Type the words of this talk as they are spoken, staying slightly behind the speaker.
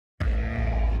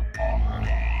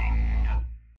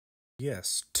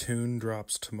Yes, Tune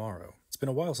drops tomorrow. It's been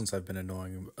a while since I've been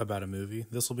annoying about a movie.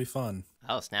 This'll be fun.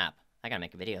 Oh, snap. I gotta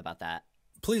make a video about that.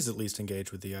 Please at least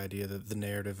engage with the idea that the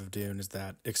narrative of Dune is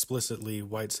that explicitly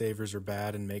white saviors are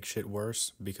bad and make shit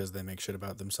worse because they make shit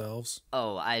about themselves.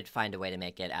 Oh, I'd find a way to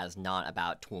make it as not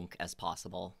about twunk as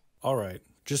possible. Alright,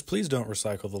 just please don't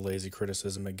recycle the lazy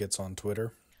criticism it gets on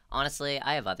Twitter. Honestly,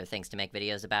 I have other things to make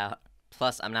videos about.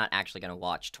 Plus, I'm not actually gonna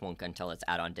watch twunk until it's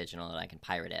out on digital and I can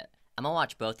pirate it. I'm gonna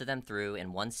watch both of them through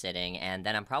in one sitting, and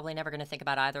then I'm probably never gonna think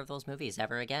about either of those movies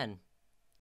ever again.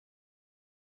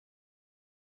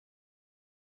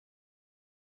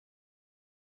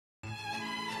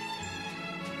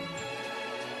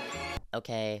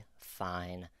 Okay,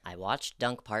 fine. I watched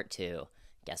Dunk Part 2.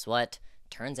 Guess what?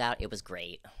 Turns out it was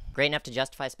great. Great enough to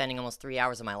justify spending almost 3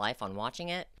 hours of my life on watching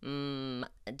it?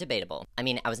 Debatable. I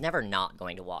mean, I was never not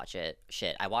going to watch it.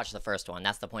 Shit, I watched the first one.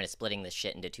 That's the point of splitting this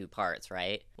shit into 2 parts,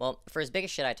 right? Well, for as big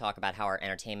as shit I talk about how our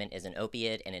entertainment is an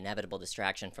opiate and inevitable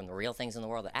distraction from the real things in the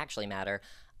world that actually matter,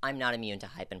 I'm not immune to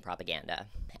hype and propaganda.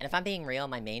 And if I'm being real,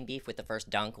 my main beef with the first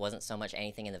Dunk wasn't so much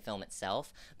anything in the film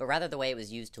itself, but rather the way it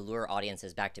was used to lure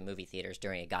audiences back to movie theaters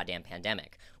during a goddamn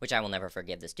pandemic, which I will never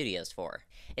forgive the studios for.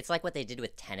 It's like what they did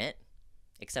with Tenet,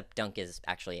 except Dunk is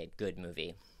actually a good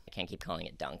movie. I can't keep calling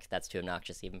it Dunk, that's too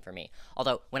obnoxious even for me.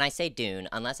 Although, when I say Dune,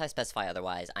 unless I specify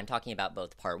otherwise, I'm talking about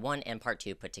both Part 1 and Part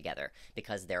 2 put together,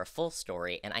 because they're a full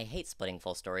story, and I hate splitting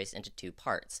full stories into 2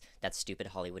 parts. That's stupid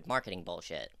Hollywood marketing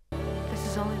bullshit. This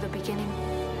is only the beginning.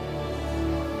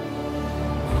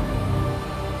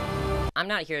 I'm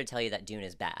not here to tell you that Dune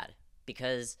is bad,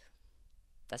 because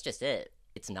that's just it.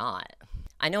 It's not.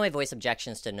 I know I voice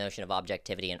objections to the notion of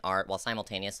objectivity in art while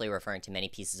simultaneously referring to many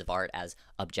pieces of art as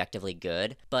objectively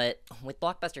good, but with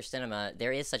blockbuster cinema,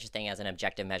 there is such a thing as an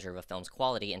objective measure of a film's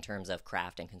quality in terms of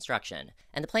craft and construction.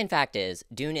 And the plain fact is,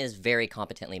 Dune is very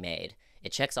competently made.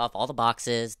 It checks off all the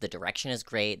boxes, the direction is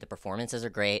great, the performances are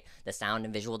great, the sound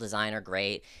and visual design are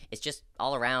great, it's just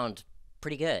all around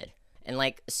pretty good. And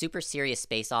like, super serious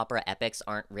space opera epics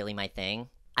aren't really my thing.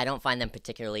 I don't find them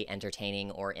particularly entertaining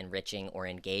or enriching or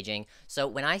engaging, so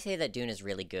when I say that Dune is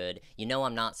really good, you know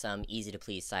I'm not some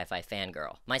easy-to-please sci-fi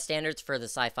fangirl. My standards for the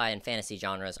sci-fi and fantasy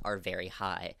genres are very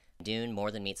high. Dune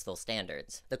more than meets those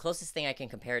standards. The closest thing I can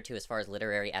compare it to as far as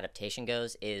literary adaptation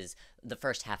goes is the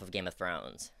first half of Game of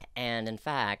Thrones. And in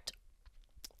fact,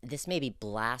 this may be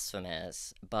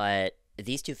blasphemous, but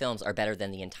these 2 films are better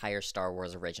than the entire Star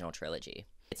Wars original trilogy.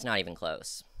 It's not even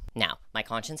close. Now, my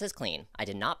conscience is clean. I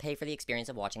did not pay for the experience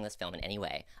of watching this film in any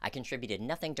way. I contributed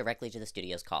nothing directly to the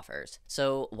studio's coffers.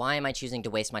 So why am I choosing to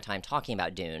waste my time talking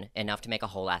about Dune, enough to make a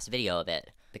whole ass video of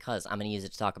it? Because I'm gonna use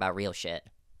it to talk about real shit.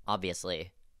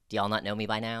 Obviously. Do y'all not know me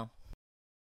by now?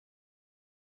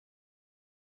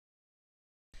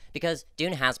 Because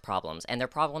Dune has problems, and they're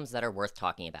problems that are worth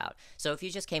talking about. So if you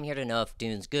just came here to know if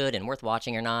Dune's good and worth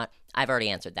watching or not, I've already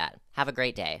answered that. Have a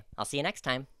great day. I'll see you next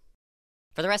time.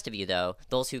 For the rest of you, though,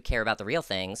 those who care about the real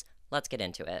things, let's get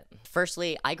into it.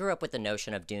 Firstly, I grew up with the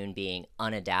notion of Dune being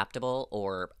unadaptable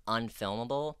or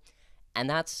unfilmable, and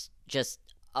that's just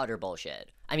utter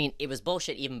bullshit. I mean, it was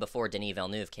bullshit even before Denis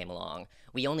Villeneuve came along.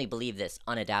 We only believe this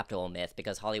unadaptable myth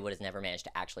because Hollywood has never managed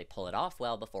to actually pull it off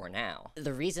well before now.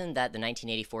 The reason that the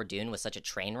 1984 Dune was such a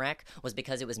train wreck was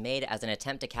because it was made as an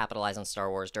attempt to capitalize on Star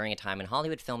Wars during a time when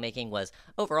Hollywood filmmaking was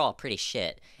overall pretty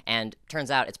shit, and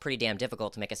turns out it's pretty damn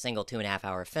difficult to make a single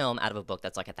 2.5-hour film out of a book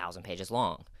that's like 1,000 pages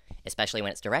long, especially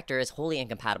when its director is wholly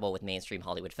incompatible with mainstream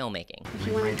Hollywood filmmaking. If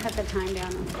you want to cut the time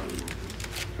down,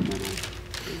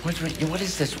 What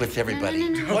is this with everybody?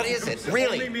 No. What is it?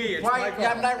 Really? Only me. It's Why?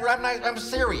 my fault. I'm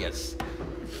serious.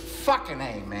 Fucking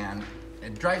A, man.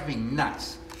 It drives me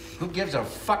nuts. Who gives a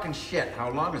fucking shit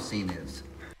how long a scene is?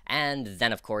 And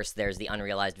then, of course, there's the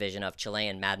unrealized vision of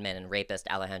Chilean madman and rapist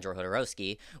Alejandro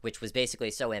Jodorowsky, which was basically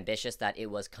so ambitious that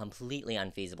it was completely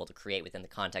unfeasible to create within the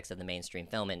context of the mainstream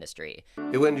film industry.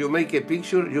 When you make a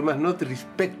picture, you must not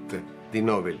respect the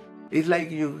novel. It's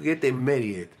like you get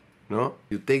married, no?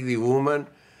 You take the woman.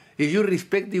 If you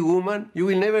respect the woman, you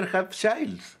will never have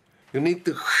child. You need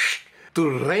to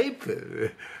rape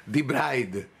the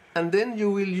bride. And then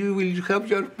you will have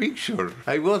your picture.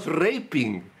 I was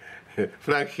raping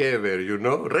Frank Heber, you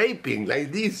know, raping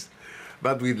like this,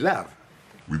 but with love.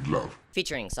 With love.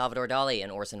 Featuring Salvador Dali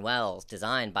and Orson Welles,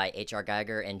 designed by H.R.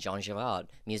 Geiger and Jean Giraud,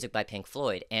 music by Pink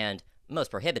Floyd, and, most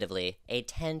prohibitively, a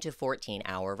 10 to 14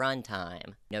 hour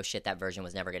runtime. No shit, that version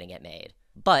was never gonna get made.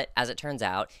 But, as it turns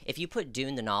out, if you put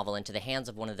Dune the novel into the hands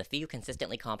of one of the few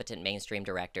consistently competent mainstream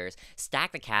directors,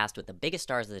 stack the cast with the biggest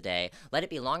stars of the day, let it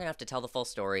be long enough to tell the full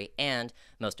story, and,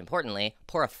 most importantly,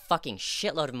 pour a fucking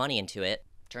shitload of money into it,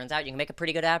 turns out you can make a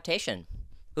pretty good adaptation.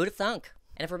 Who'd have thunk?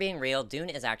 And if we're being real, Dune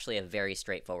is actually a very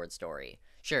straightforward story.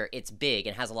 Sure, it's big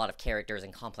and has a lot of characters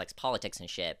and complex politics and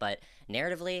shit, but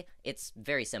narratively, it's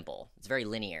very simple. It's very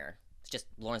linear. It's just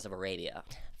Lawrence of Arabia.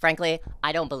 Frankly,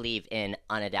 I don't believe in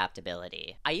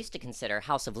unadaptability. I used to consider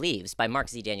House of Leaves by Mark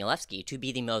Z. Danielewski to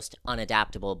be the most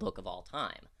unadaptable book of all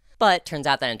time. But turns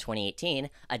out that in 2018,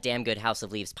 a damn good House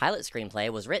of Leaves pilot screenplay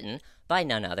was written by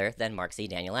none other than Mark Z.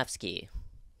 Danielewski.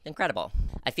 Incredible.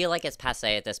 I feel like it's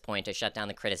passé at this point to shut down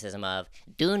the criticism of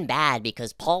Dune bad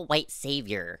because Paul White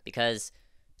savior, because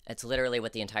it's literally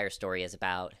what the entire story is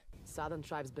about. Southern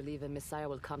tribes believe a Messiah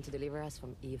will come to deliver us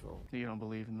from evil. You don't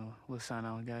believe in the Lisan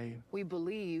al-Gaib? We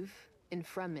believe in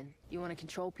Fremen. You want to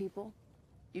control people?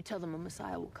 You tell them a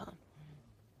Messiah will come.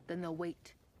 Then they'll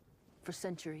wait for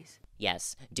centuries.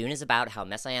 Yes, Dune is about how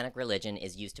messianic religion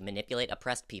is used to manipulate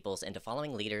oppressed peoples into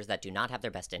following leaders that do not have their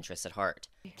best interests at heart.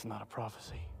 It's not a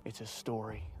prophecy. It's a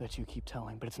story that you keep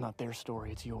telling, but it's not their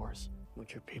story, it's yours.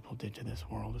 What your people did to this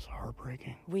world is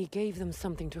heartbreaking. We gave them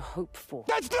something to hope for.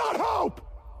 That's not hope!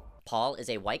 Paul is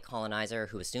a white colonizer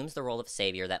who assumes the role of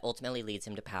savior that ultimately leads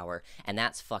him to power, and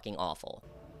that's fucking awful.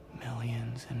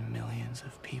 Millions and millions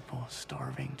of people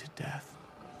starving to death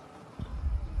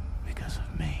because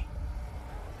of me.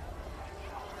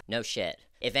 No shit.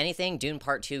 If anything, Dune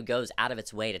Part 2 goes out of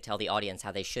its way to tell the audience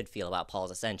how they should feel about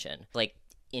Paul's ascension. Like,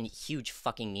 in huge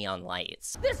fucking neon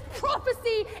lights. This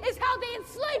prophecy is how they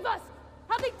enslave us!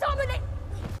 How they dominate!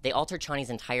 They alter Chani's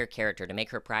entire character to make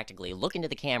her practically look into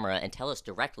the camera and tell us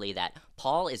directly that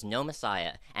Paul is no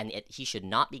messiah, and he should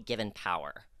not be given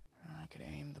power. I could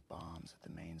aim the bombs at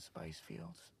the main spice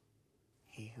fields.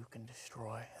 He who can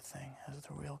destroy a thing has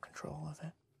the real control of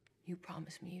it. You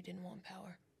promised me you didn't want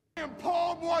power. I am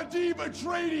Paul Muad'Dib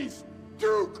Atreides,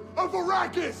 Duke of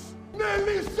Arrakis,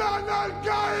 Nelisan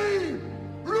al-Gaib,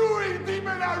 Rui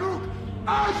Dimenaruk,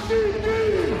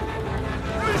 Ashiki,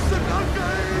 Lisan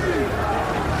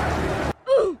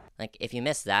al-Gaib! Like, if you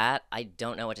missed that, I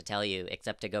don't know what to tell you,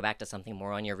 except to go back to something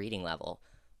more on your reading level.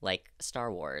 Like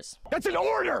Star Wars. That's an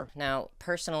order! Now,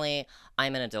 personally,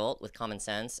 I'm an adult with common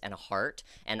sense and a heart,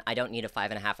 and I don't need a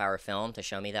 5.5-hour film to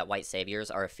show me that white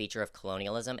saviors are a feature of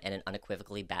colonialism and an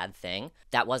unequivocally bad thing.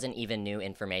 That wasn't even new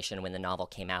information when the novel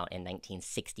came out in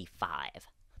 1965.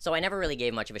 So I never really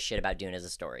gave much of a shit about Dune as a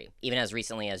story, even as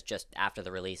recently as just after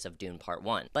the release of Dune Part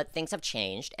 1. But things have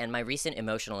changed, and my recent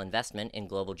emotional investment in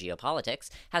global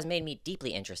geopolitics has made me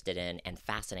deeply interested in and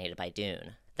fascinated by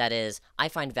Dune. That is, I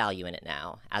find value in it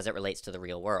now, as it relates to the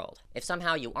real world. If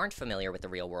somehow you aren't familiar with the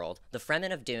real world, the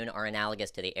Fremen of Dune are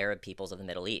analogous to the Arab peoples of the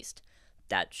Middle East.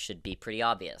 That should be pretty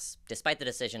obvious, despite the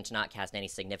decision to not cast any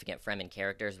significant Fremen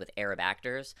characters with Arab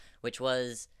actors, which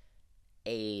was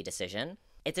a decision.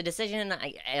 It's a decision,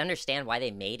 I understand why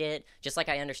they made it, just like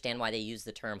I understand why they use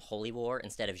the term holy war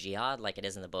instead of jihad like it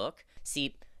is in the book.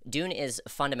 See, Dune is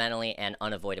fundamentally and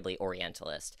unavoidably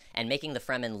Orientalist, and making the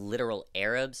Fremen literal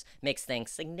Arabs makes things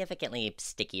significantly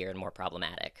stickier and more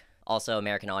problematic. Also,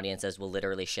 American audiences will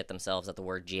literally shit themselves at the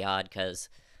word jihad because,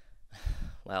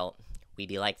 well, we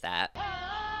be like that.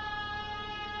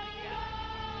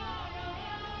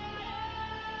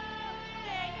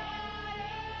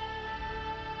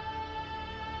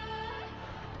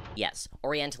 Yes,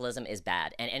 Orientalism is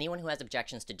bad, and anyone who has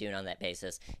objections to Dune on that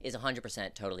basis is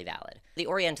 100% totally valid. The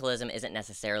Orientalism isn't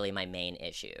necessarily my main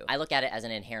issue. I look at it as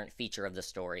an inherent feature of the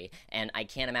story, and I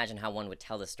can't imagine how one would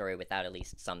tell the story without at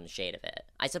least some shade of it.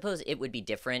 I suppose it would be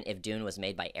different if Dune was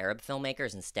made by Arab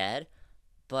filmmakers instead,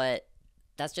 but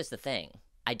that's just the thing.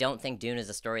 I don't think Dune is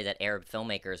a story that Arab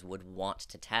filmmakers would want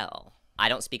to tell. I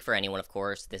don't speak for anyone, of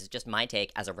course. This is just my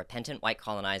take as a repentant white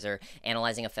colonizer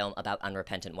analyzing a film about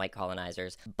unrepentant white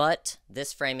colonizers. But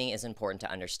this framing is important to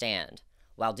understand.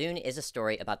 While Dune is a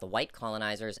story about the white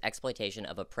colonizers' exploitation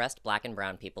of oppressed black and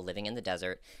brown people living in the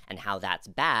desert and how that's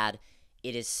bad,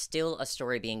 it is still a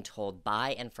story being told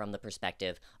by and from the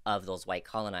perspective of those white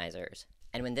colonizers.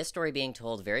 And when this story being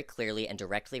told very clearly and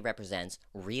directly represents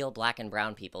real black and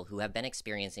brown people who have been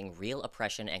experiencing real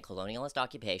oppression and colonialist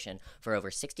occupation for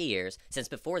over 60 years, since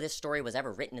before this story was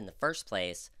ever written in the first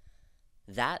place,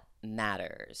 that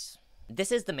matters.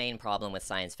 This is the main problem with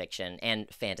science fiction, and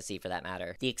fantasy for that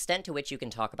matter. The extent to which you can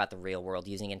talk about the real world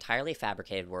using entirely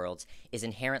fabricated worlds is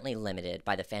inherently limited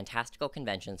by the fantastical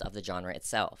conventions of the genre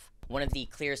itself. One of the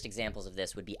clearest examples of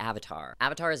this would be Avatar.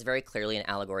 Avatar is very clearly an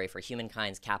allegory for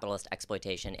humankind's capitalist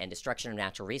exploitation and destruction of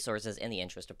natural resources in the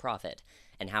interest of profit,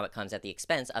 and how it comes at the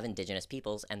expense of indigenous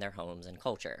peoples and their homes and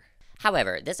culture.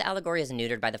 However, this allegory is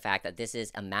neutered by the fact that this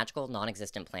is a magical,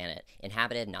 non-existent planet,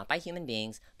 inhabited not by human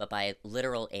beings, but by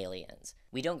literal aliens.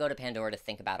 We don't go to Pandora to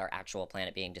think about our actual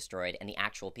planet being destroyed and the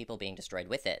actual people being destroyed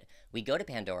with it. We go to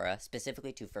Pandora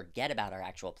specifically to forget about our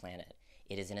actual planet.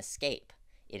 It is an escape.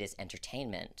 It is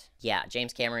entertainment. Yeah,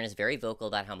 James Cameron is very vocal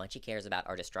about how much he cares about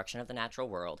our destruction of the natural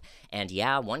world, and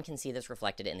yeah, one can see this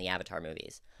reflected in the Avatar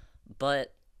movies.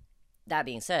 But that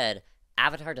being said,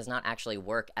 Avatar does not actually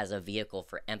work as a vehicle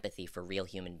for empathy for real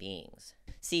human beings.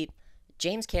 See,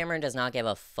 James Cameron does not give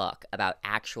a fuck about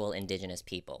actual indigenous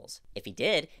peoples. If he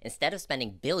did, instead of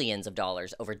spending billions of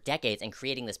dollars over decades and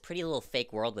creating this pretty little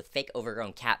fake world with fake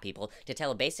overgrown cat people to tell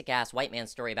a basic-ass white man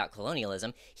story about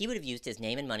colonialism, he would have used his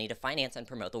name and money to finance and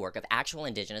promote the work of actual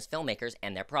indigenous filmmakers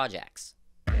and their projects.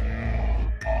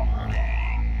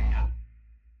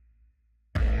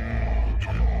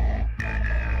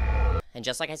 And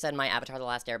just like I said in my Avatar The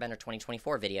Last Airbender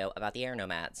 2024 video about the air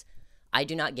nomads, I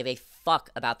do not give a fuck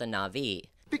about the Na'vi.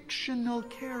 Fictional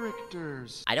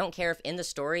characters. I don't care if in the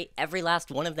story, every last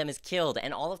one of them is killed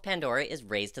and all of Pandora is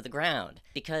razed to the ground.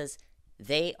 Because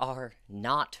they are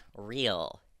not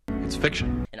real. It's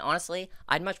fiction. And honestly,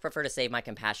 I'd much prefer to save my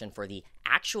compassion for the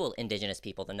actual indigenous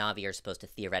people the Na'vi are supposed to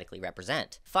theoretically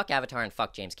represent. Fuck Avatar and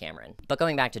fuck James Cameron. But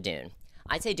going back to Dune.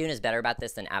 I'd say Dune is better about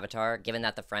this than Avatar, given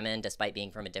that the Fremen, despite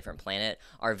being from a different planet,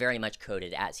 are very much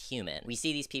coded as human. We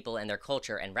see these people and their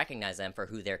culture and recognize them for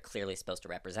who they're clearly supposed to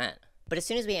represent. But as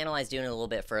soon as we analyze Dune a little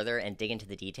bit further and dig into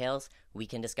the details, we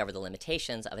can discover the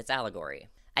limitations of its allegory.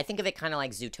 I think of it kind of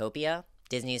like Zootopia,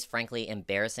 Disney's frankly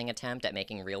embarrassing attempt at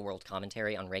making real-world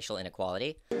commentary on racial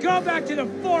inequality. Go back to the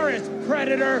forest,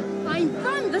 predator! I'm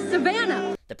from the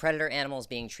savannah! The predator animals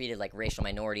being treated like racial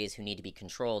minorities who need to be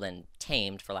controlled and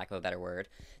tamed, for lack of a better word.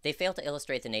 They fail to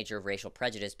illustrate the nature of racial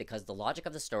prejudice because the logic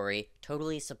of the story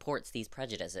totally supports these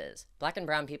prejudices. Black and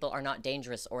brown people are not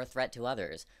dangerous or a threat to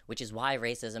others, which is why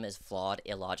racism is flawed,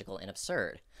 illogical, and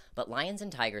absurd. But lions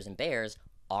and tigers and bears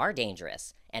are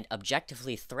dangerous, and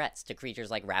objectively threats to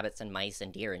creatures like rabbits and mice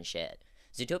and deer and shit.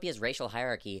 Zootopia's racial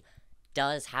hierarchy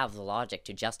does have the logic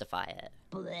to justify it.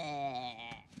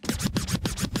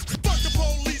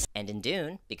 And in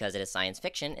Dune, because it is science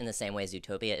fiction in the same way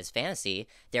Zootopia is fantasy,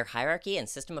 their hierarchy and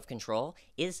system of control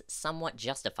is somewhat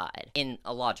justified. In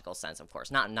a logical sense, of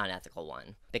course, not an ethical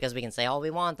one. Because we can say all we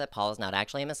want that Paul is not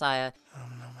actually a messiah.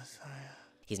 I'm no messiah.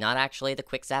 He's not actually the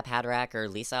Quickzap Haderach or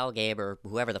Lisa Al Gabe or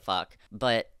whoever the fuck.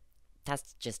 But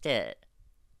that's just it.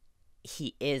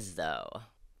 He is, though.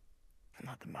 I'm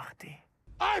not the Mahdi.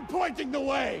 I'm pointing the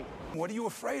way! What are you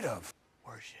afraid of?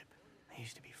 Worship. They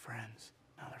used to be friends.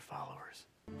 Now they're followers.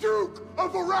 Duke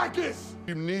of Arrakis!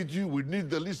 We need you. We need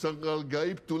the Lisan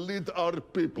al-Gaib to lead our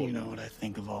people. You know what I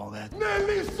think of all that.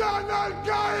 Lisan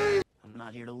al-Gaib! I'm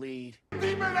not here to lead.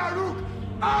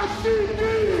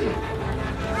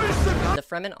 The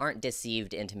Fremen aren't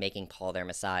deceived into making Paul their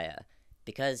messiah,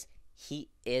 because he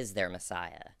is their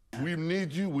messiah. We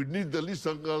need you. We need the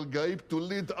Lisan al-Gaib to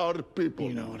lead our people.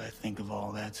 You know what I think of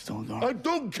all that, Stilgar? I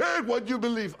don't care what you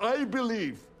believe. I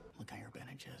believe. Look how your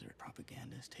Bene Gesserit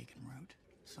propaganda has taken root.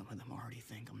 Some of them already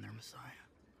think I'm their messiah.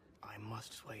 I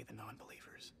must sway the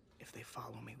non-believers. If they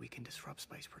follow me, we can disrupt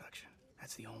spice production.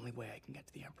 That's the only way I can get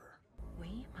to the Emperor.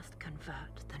 We must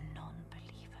convert the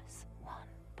non-believers one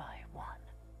by one.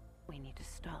 We need to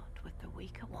start with the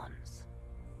weaker ones.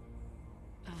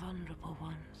 The vulnerable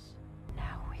ones.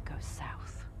 Now we go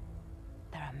south.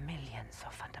 There are millions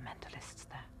of fundamentalists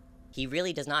there. He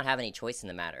really does not have any choice in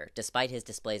the matter, despite his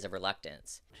displays of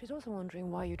reluctance. She's also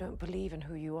wondering why you don't believe in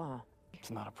who you are.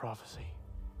 It's not a prophecy.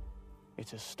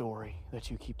 It's a story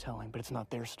that you keep telling, but it's not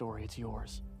their story, it's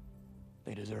yours.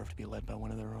 They deserve to be led by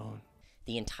one of their own.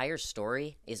 The entire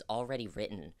story is already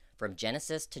written, from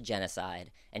Genesis to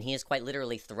genocide, and he is quite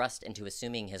literally thrust into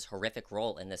assuming his horrific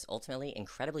role in this ultimately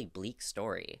incredibly bleak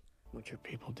story. What your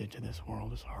people did to this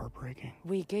world is heartbreaking.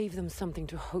 We gave them something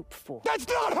to hope for. That's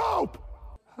not hope!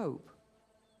 Hope?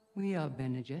 We are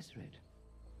Bene Gesserit.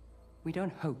 We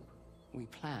don't hope, we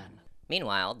plan.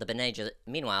 Meanwhile, the Bene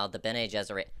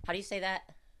Gesserit... How do you say that?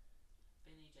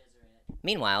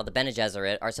 Meanwhile, the Bene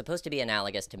Gesserit are supposed to be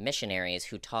analogous to missionaries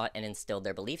who taught and instilled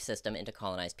their belief system into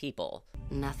colonized people.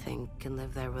 Nothing can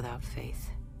live there without faith,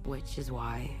 which is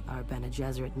why our Bene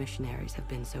Gesserit missionaries have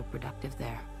been so productive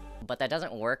there. But that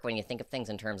doesn't work when you think of things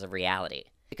in terms of reality.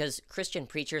 Because Christian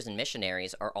preachers and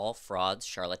missionaries are all frauds,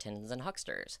 charlatans, and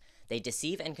hucksters. They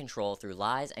deceive and control through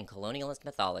lies and colonialist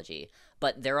mythology,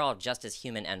 but they're all just as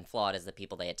human and flawed as the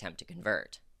people they attempt to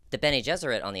convert. The Bene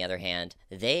Gesserit, on the other hand,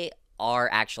 they are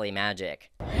actually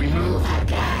magic. Remove her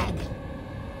gag!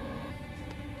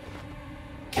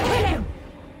 Kill him!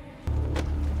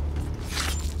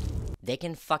 They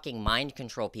can fucking mind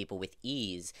control people with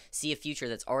ease, see a future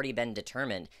that's already been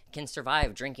determined, can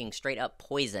survive drinking straight up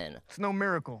poison. It's no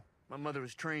miracle. My mother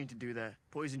was trained to do that.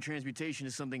 Poison transmutation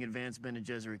is something advanced Bene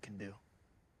Gesserit can do.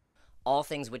 all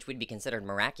things which would be considered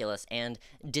miraculous and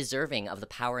deserving of the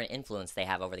power and influence they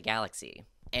have over the galaxy.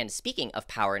 And speaking of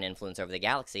power and influence over the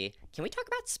galaxy, can we talk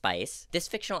about spice? This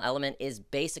fictional element is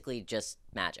basically just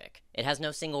magic. It has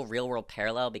no single real-world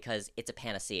parallel because it's a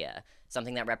panacea,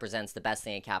 something that represents the best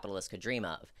thing a capitalist could dream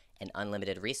of, an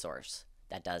unlimited resource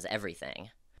that does everything.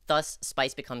 Thus,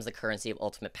 spice becomes the currency of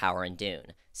ultimate power in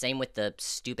Dune. Same with the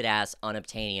stupid-ass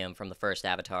unobtainium from the first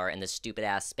Avatar and the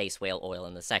stupid-ass space whale oil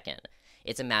in the second.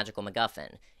 It's a magical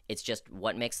MacGuffin. It's just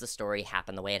what makes the story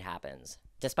happen the way it happens.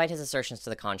 Despite his assertions to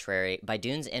the contrary, by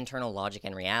Dune's internal logic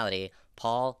and reality,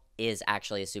 Paul is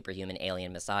actually a superhuman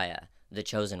alien messiah, the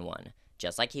chosen one,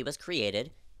 just like he was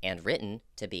created and written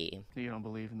to be. You don't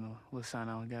believe in the Lisan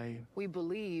al-Gaib? We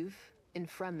believe in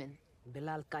Fremen.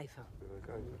 Bilal Kaifa.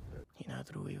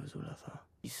 Hinadrui Uzulatha.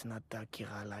 Isnata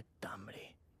kiralak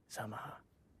damri. Samaha.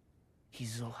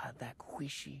 Hizoha dak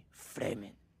huishi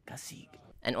Fremen kasig.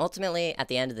 And ultimately, at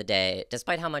the end of the day,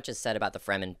 despite how much is said about the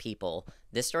Fremen people,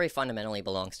 this story fundamentally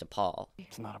belongs to Paul.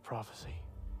 It's not a prophecy.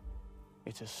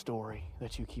 It's a story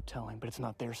that you keep telling, but it's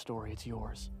not their story, it's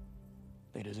yours.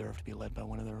 They deserve to be led by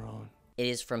one of their own. It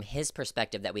is from his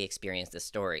perspective that we experience this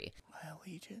story. My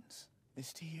allegiance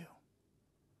is to you,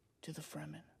 to the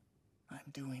Fremen. I'm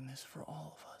doing this for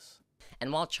all of us.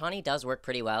 And while Chani does work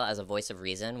pretty well as a voice of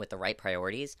reason with the right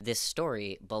priorities, this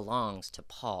story belongs to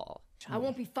Paul. I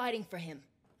won't be fighting for him.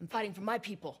 I'm fighting for my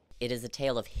people. It is the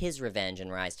tale of his revenge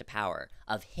and rise to power,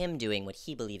 of him doing what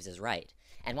he believes is right.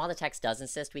 And while the text does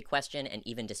insist we question and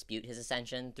even dispute his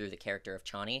ascension through the character of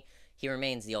Chani, he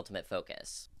remains the ultimate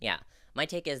focus. Yeah, my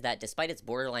take is that despite its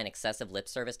borderline excessive lip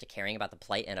service to caring about the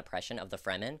plight and oppression of the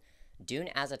Fremen, Dune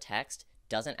as a text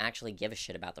doesn't actually give a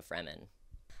shit about the Fremen.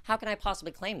 How can I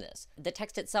possibly claim this? The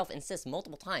text itself insists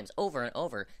multiple times, over and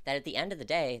over, that at the end of the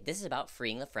day, this is about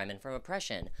freeing the Fremen from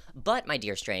oppression. But, my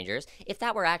dear strangers, if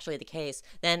that were actually the case,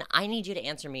 then I need you to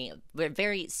answer me a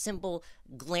very simple,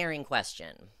 glaring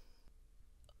question.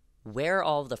 Where are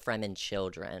all of the Fremen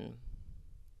children?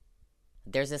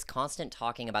 There's this constant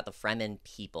talking about the Fremen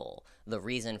people, the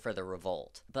reason for the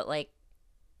revolt. But, like,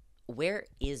 where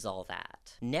is all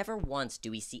that? Never once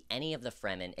do we see any of the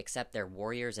Fremen except their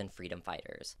warriors and freedom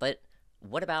fighters. But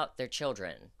what about their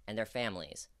children and their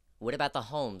families? What about the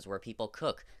homes where people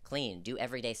cook, clean, do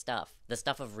everyday stuff, the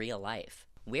stuff of real life?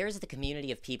 Where is the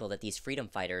community of people that these freedom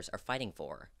fighters are fighting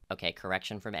for? Okay,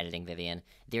 correction from editing, Vivian.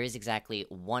 There is exactly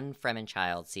one Fremen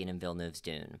child seen in Villeneuve's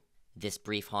Dune. This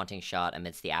brief haunting shot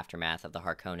amidst the aftermath of the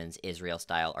Harkonnens'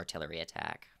 Israel-style artillery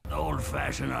attack.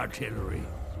 Old-fashioned artillery.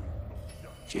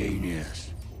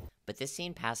 Genius. But this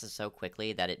scene passes so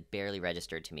quickly that it barely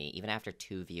registered to me, even after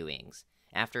 2 viewings.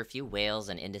 After a few wails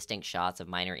and indistinct shots of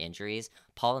minor injuries,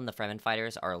 Paul and the Fremen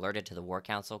fighters are alerted to the war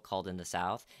council called in the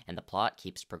south, and the plot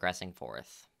keeps progressing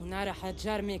forth.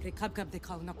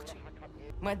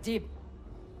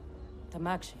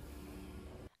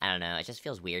 I don't know, it just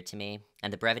feels weird to me,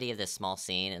 and the brevity of this small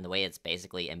scene and the way it's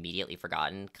basically immediately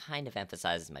forgotten kind of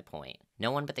emphasizes my point.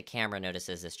 No one but the camera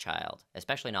notices this child,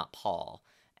 especially not Paul,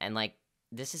 and like,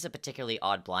 this is a particularly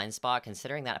odd blind spot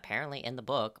considering that apparently in the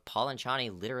book, Paul and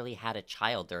Chani literally had a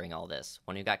child during all this,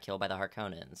 one who got killed by the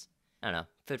Harkonnens. I don't know,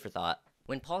 food for thought.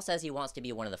 When Paul says he wants to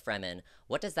be one of the Fremen,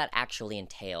 what does that actually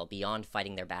entail beyond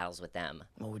fighting their battles with them?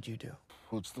 What would you do?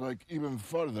 Would strike even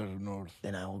further north.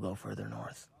 Then I will go further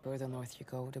north. Further north you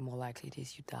go, the more likely it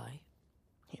is you die.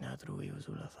 Hinadrui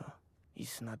Uzulatha.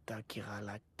 Isnata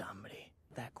kiralak damri.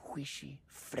 Dak huishi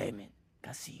Fremen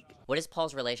kasig. What is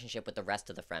Paul's relationship with the rest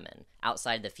of the Fremen,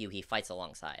 outside the few he fights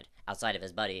alongside, outside of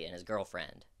his buddy and his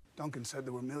girlfriend? Duncan said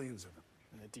there were millions of them.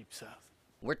 In the deep south.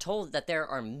 We're told that there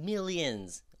are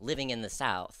millions living in the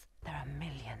south. There are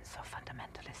millions of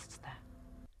fundamentalists there.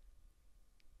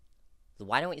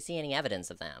 Why don't we see any evidence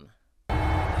of them?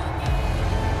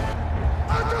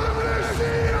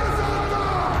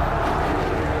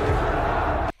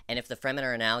 And if the Fremen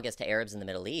are analogous to Arabs in the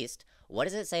Middle East, what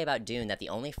does it say about Dune that the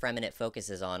only Fremen it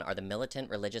focuses on are the militant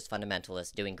religious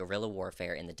fundamentalists doing guerrilla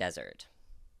warfare in the desert?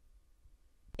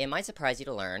 It might surprise you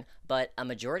to learn, but a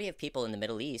majority of people in the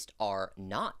Middle East are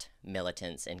not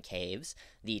militants in caves,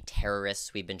 the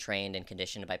terrorists we've been trained and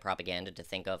conditioned by propaganda to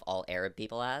think of all Arab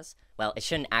people as. Well, it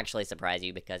shouldn't actually surprise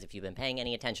you because if you've been paying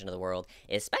any attention to the world,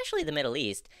 especially the Middle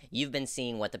East, you've been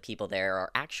seeing what the people there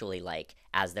are actually like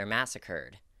as they're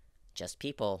massacred. Just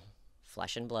people,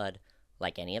 flesh and blood,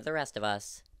 like any of the rest of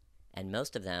us, and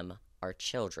most of them are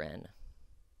children.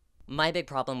 My big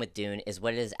problem with Dune is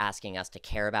what it is asking us to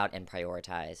care about and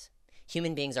prioritize.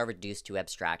 Human beings are reduced to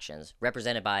abstractions,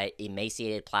 represented by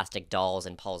emaciated plastic dolls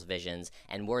in Paul's visions,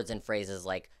 and words and phrases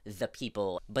like the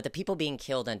people. But the people being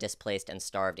killed and displaced and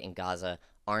starved in Gaza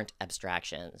aren't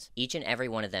abstractions. Each and every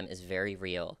one of them is very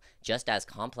real, just as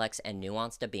complex and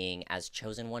nuanced a being as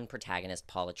Chosen One protagonist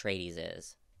Paul Atreides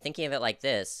is. Thinking of it like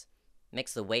this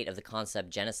makes the weight of the concept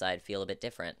genocide feel a bit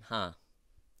different, huh?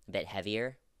 A bit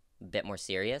heavier? A bit more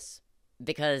serious?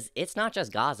 Because it's not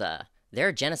just Gaza. There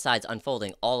are genocides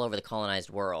unfolding all over the colonized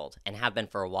world, and have been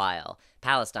for a while.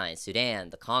 Palestine, Sudan,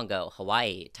 the Congo,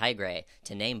 Hawaii, Tigray,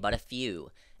 to name but a few.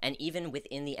 And even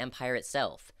within the empire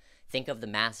itself. Think of the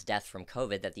mass death from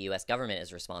COVID that the US government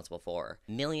is responsible for.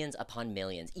 Millions upon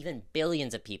millions, even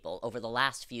billions of people over the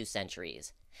last few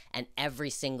centuries. And every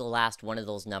single last one of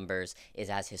those numbers is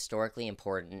as historically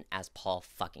important as Paul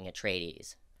fucking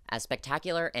Atreides. As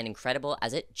spectacular and incredible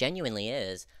as it genuinely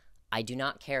is, I do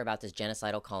not care about this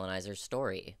genocidal colonizer's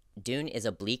story. Dune is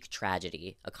a bleak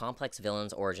tragedy, a complex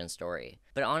villain's origin story.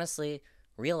 But honestly,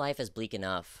 real life is bleak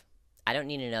enough. I don't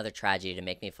need another tragedy to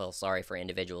make me feel sorry for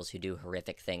individuals who do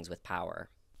horrific things with power.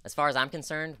 As far as I'm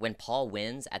concerned, when Paul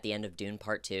wins at the end of Dune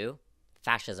Part 2,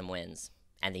 fascism wins,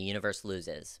 and the universe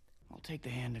loses. I'll take the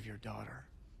hand of your daughter,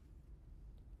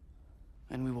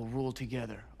 and we will rule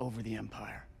together over the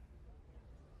Empire.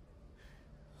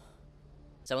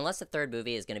 So unless the third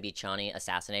movie is going to be Chani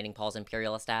assassinating Paul's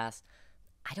imperialist ass,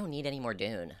 I don't need any more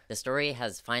Dune. The story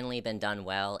has finally been done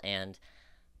well, and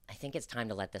I think it's time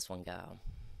to let this one go.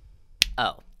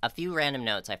 Oh, a few random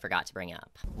notes I forgot to bring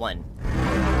up. 1.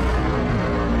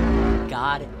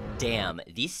 God damn,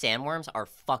 these sandworms are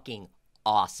fucking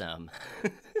awesome.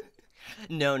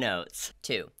 No notes.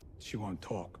 2. She won't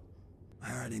talk.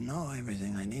 I already know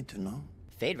everything I need to know.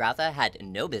 Fade Rautha had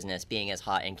no business being as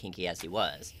hot and kinky as he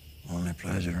was. Only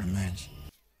pleasure remains.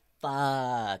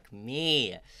 Fuck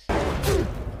me.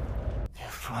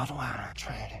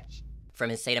 From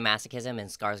his sadomasochism in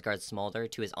Skarsgård's Smolder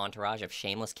to his entourage of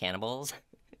shameless cannibals.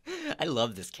 I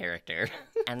love this character.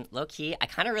 And low-key, I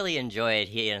kind of really enjoyed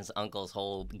he and his uncle's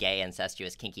whole gay,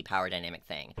 incestuous, kinky power dynamic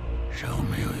thing. Show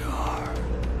me who you are.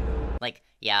 Like,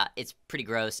 yeah, it's pretty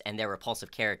gross and they're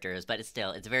repulsive characters, but it's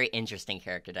a very interesting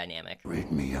character dynamic.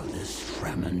 Rid me of this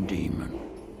Fremen demon.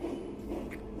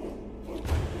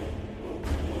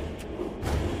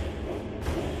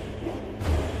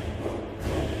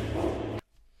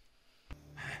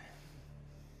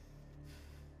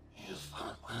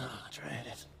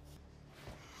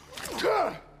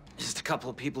 Just a couple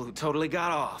of people who totally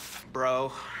got off,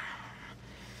 bro.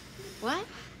 What?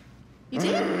 You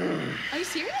did? Are you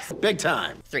serious? Big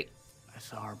time. 3. I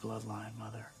saw our bloodline,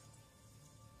 Mother.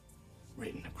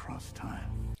 Written across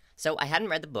time. So I hadn't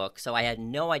read the book, so I had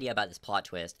no idea about this plot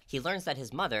twist. He learns that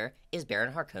his mother is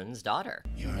Baron Harkonnen's daughter.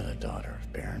 You are the daughter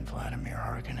of Baron Vladimir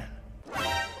Harkonnen.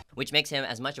 Which makes him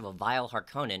as much of a vile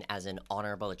Harkonnen as an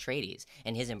honorable Atreides,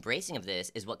 and his embracing of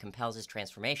this is what compels his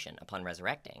transformation upon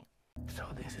resurrecting. So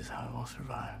this is how I will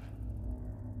survive.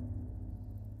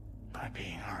 By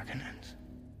being Harkonnens.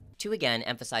 To again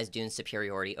emphasize Dune's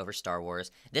superiority over Star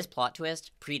Wars, this plot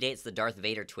twist predates the Darth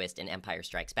Vader twist in Empire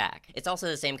Strikes Back. It's also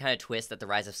the same kind of twist that The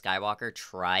Rise of Skywalker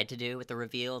tried to do with the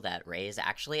reveal that Rey is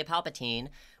actually a Palpatine,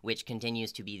 which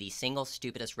continues to be the single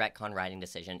stupidest retcon writing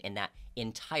decision in that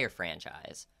entire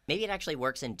franchise. Maybe it actually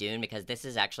works in Dune because this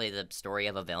is actually the story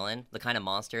of a villain, the kind of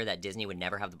monster that Disney would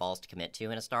never have the balls to commit to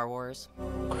in a Star Wars.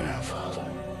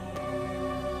 Grandfather.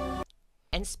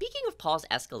 And speaking of Paul's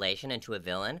escalation into a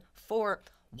villain,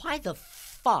 why the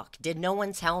fuck did no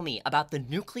one tell me about the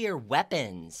nuclear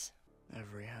weapons?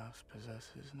 Every house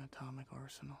possesses an atomic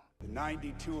arsenal. The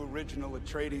 92 original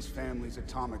Atreides family's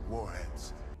atomic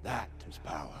warheads. That is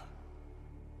power.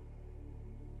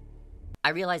 I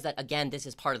realize that, again, this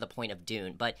is part of the point of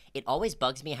Dune, but it always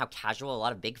bugs me how casual a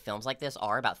lot of big films like this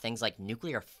are about things like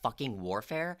nuclear fucking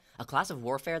warfare, a class of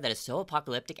warfare that is so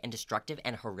apocalyptic and destructive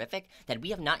and horrific that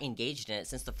we have not engaged in it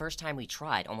since the first time we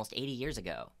tried almost 80 years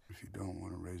ago. If you don't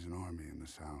want to raise an army in the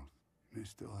South, you may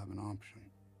still have an option.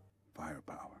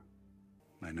 Firepower.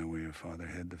 I know where your father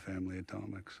hid the family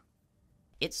atomics.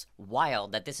 It's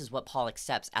wild that this is what Paul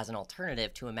accepts as an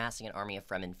alternative to amassing an army of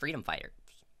Fremen freedom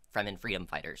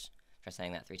fighters. Try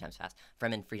saying that 3 times fast.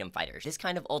 Fremen freedom fighters. This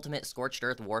kind of ultimate scorched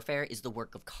earth warfare is the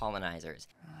work of colonizers.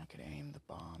 I could aim the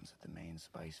bombs at the main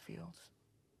spice fields.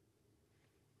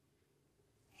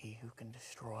 He who can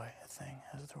destroy a thing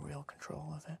has the real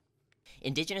control of it.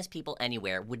 Indigenous people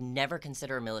anywhere would never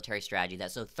consider a military strategy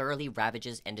that so thoroughly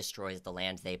ravages and destroys the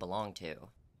land they belong to.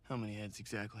 How many heads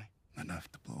exactly?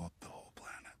 Enough to blow up the whole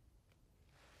planet.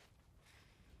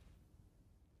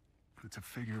 It's a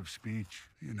figure of speech.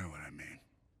 You know what I mean.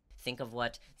 Think of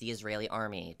what the Israeli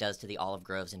army does to the olive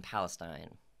groves in Palestine.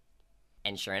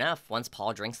 And sure enough, once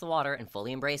Paul drinks the water and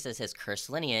fully embraces his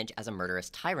cursed lineage as a murderous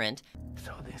tyrant...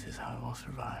 So this is how I will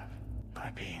survive.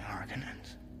 By being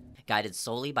Harkonnens. guided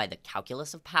solely by the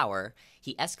calculus of power,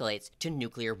 he escalates to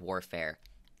nuclear warfare,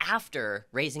 after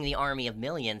raising the army of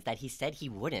millions that he said he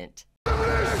wouldn't.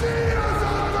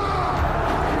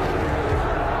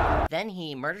 Then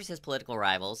he murders his political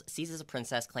rivals, seizes a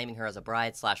princess, claiming her as a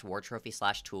bride / war trophy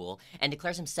 / tool, and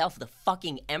declares himself the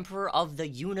fucking emperor of the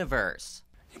universe.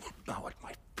 You will bow at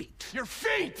my feet. Your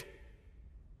feet!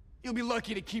 You'll be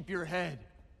lucky to keep your head.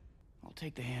 I'll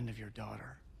take the hand of your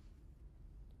daughter,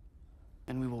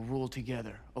 and we will rule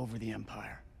together over the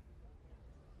Empire.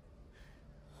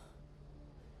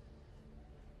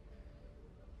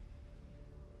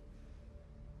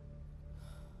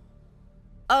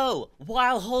 Oh,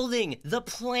 while holding the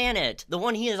planet, the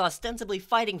one he is ostensibly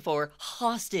fighting for,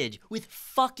 hostage with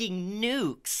fucking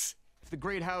nukes. If the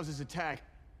Great Houses attack,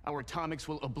 our atomics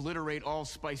will obliterate all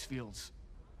spice fields.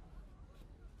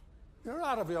 You're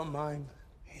out of your mind.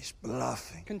 He's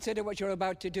bluffing. Consider what you're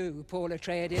about to do, Paul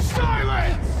Atreides.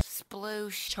 Silence!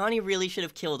 Sploosh. Chani really should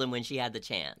have killed him when she had the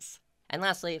chance. And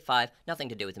lastly, 5, nothing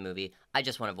to do with the movie. I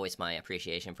just want to voice my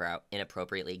appreciation for how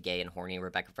inappropriately gay and horny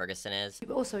Rebecca Ferguson is.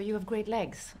 Also, you have great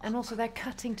legs. And also, they're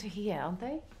cutting to here, aren't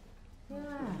they? Yeah.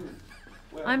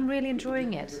 I'm really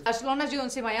enjoying it. As long as you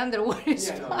don't see my underwear, it's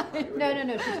fine.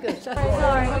 No, she's good.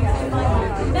 Sorry.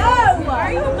 No!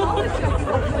 Are you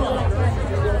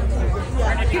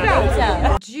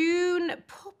apologizing? Dune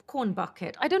popcorn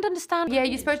bucket. I don't understand. Yeah,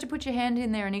 you're supposed to put your hand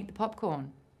in there and eat the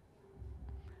popcorn.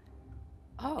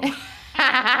 Oh.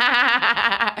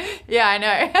 Yeah, I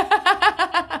know.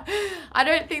 I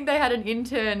don't think they had an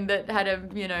intern that had a,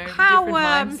 different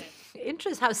mindset.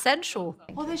 Interesting, how sensual.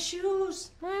 Oh, the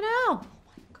shoes. I know.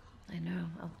 I know.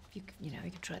 Oh, you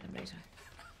can try them later.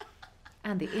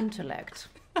 And the intellect.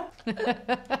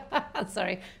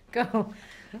 Sorry, go.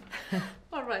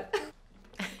 All right.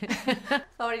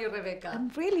 How are you, Rebecca? I'm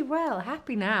really well.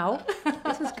 Happy now.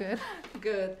 This is good.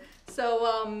 Good. So,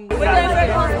 You're in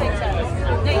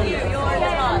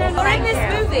this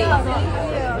movie.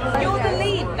 You're the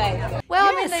lead, babe. Well,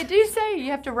 I mean, they do say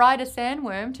you have to ride a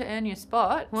sandworm to earn your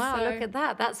spot. Wow, so. look at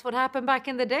that. That's what happened back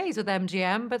in the days with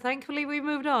MGM, but thankfully we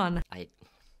moved on. I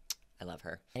love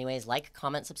her. Anyways, like,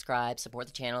 comment, subscribe, support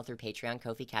the channel through Patreon,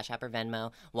 Ko-fi, CashApp, or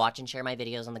Venmo. Watch and share my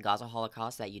videos on the Gaza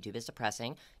Holocaust that YouTube is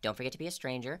suppressing. Don't forget to be a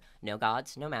stranger. No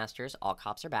gods, no masters. All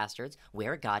cops are bastards.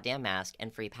 Wear a goddamn mask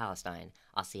and free Palestine.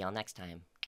 I'll see y'all next time.